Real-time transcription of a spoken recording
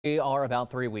We are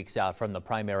about 3 weeks out from the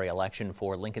primary election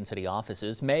for Lincoln City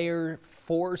offices. Mayor,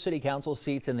 4 city council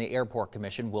seats, and the Airport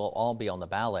Commission will all be on the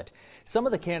ballot. Some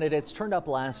of the candidates turned up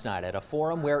last night at a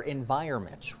forum where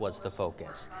environment was the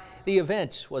focus. The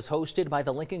event was hosted by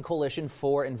the Lincoln Coalition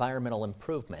for Environmental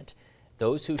Improvement.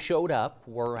 Those who showed up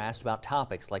were asked about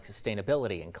topics like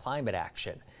sustainability and climate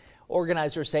action.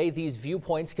 Organizers say these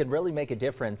viewpoints can really make a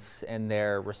difference in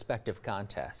their respective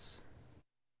contests.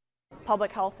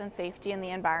 Public health and safety and the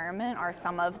environment are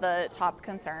some of the top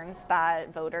concerns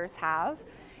that voters have.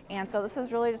 And so this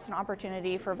is really just an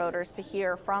opportunity for voters to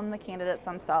hear from the candidates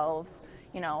themselves,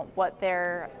 what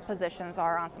their positions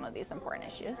are on some of these important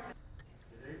issues.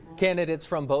 Candidates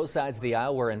from both sides of the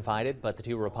aisle were invited, but the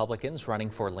 2 Republicans running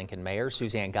for Lincoln Mayor,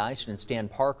 Suzanne Geist and Stan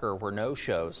Parker, were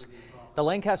no-shows. The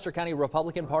Lancaster County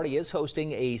Republican Party is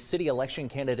hosting a city election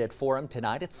candidate forum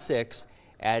tonight at 6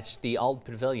 at the Auld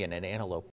Pavilion in Antelope.